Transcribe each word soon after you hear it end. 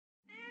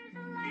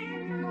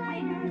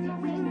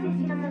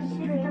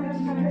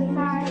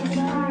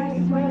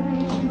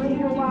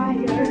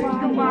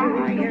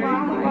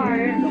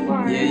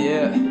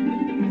Yeah.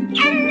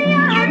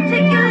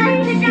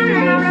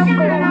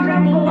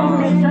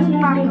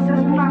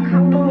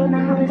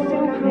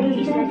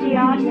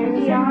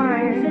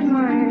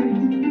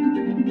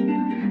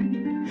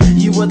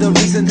 You were the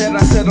reason that I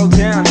settled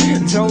down.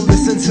 Don't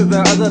listen to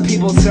the other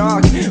people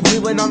talk. We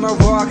went on a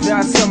walk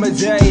that summer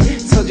day.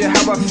 Told you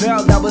how I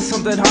felt, that was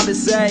something hard to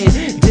say.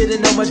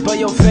 Didn't know much but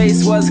your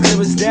face was clear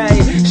as day.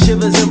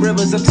 Shivers and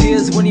rivers of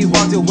tears when you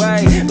walked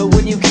away. But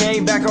when you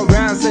came back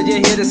around, said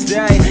you're here to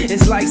stay.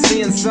 It's like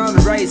seeing sun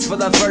rays for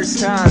the first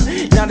time.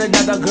 Not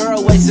another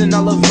girl wasting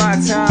all of my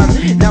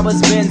time. Now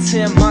it's been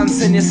 10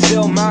 months and you're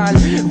still mine.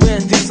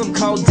 Went through some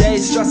cold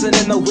days, stressing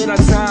in the winter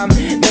time.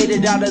 Made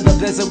it out of the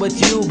blizzard with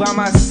you by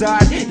my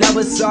side. Now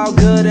it's all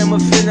good and we're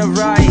feeling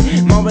right.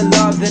 More in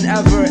love than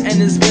ever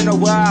and it's been a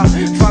while.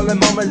 Falling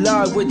more in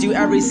love with you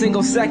every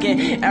single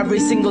second, every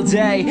single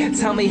day.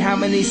 Tell me how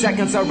many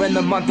seconds are in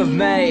the month of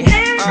May.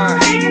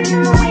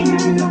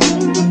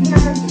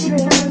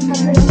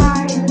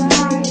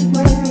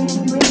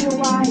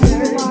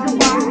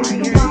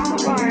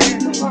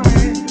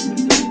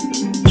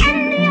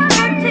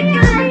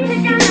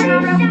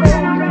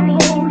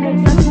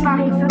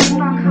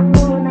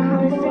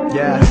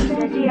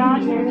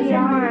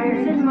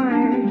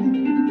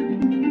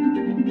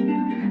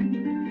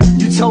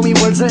 You told me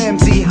words are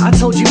empty, I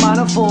told you mine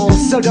are full.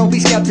 So don't be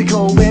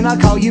skeptical when I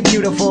call you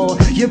beautiful.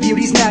 Your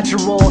beauty's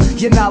natural,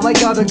 you're not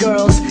like other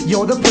girls.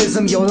 You're the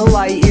prism, you're the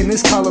light in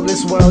this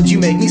colorless world. You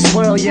make me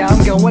swirl, yeah,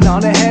 I'm going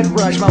on a head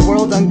rush. My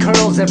world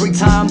uncurls every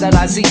time that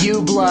I see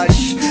you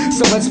blush.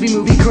 So let's be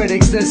movie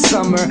critics this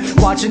summer,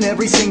 watching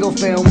every single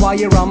film while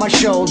you're on my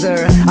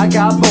shoulder. I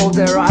got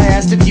bolder, I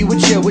asked if you would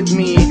chill with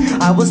me.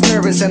 I was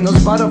nervous and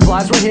those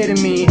butterflies were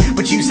hitting me,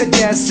 but you said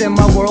yes and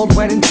my world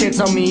went in tits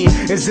on me.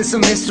 Is this a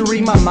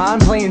mystery, my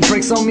mind playing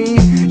tricks on me?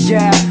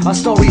 Yeah, our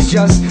story's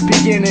just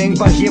beginning,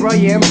 but here I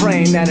am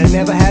praying that it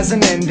never has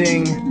an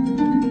ending.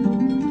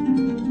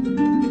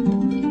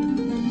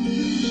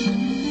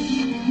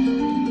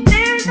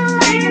 There's a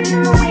light in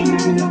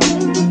the way.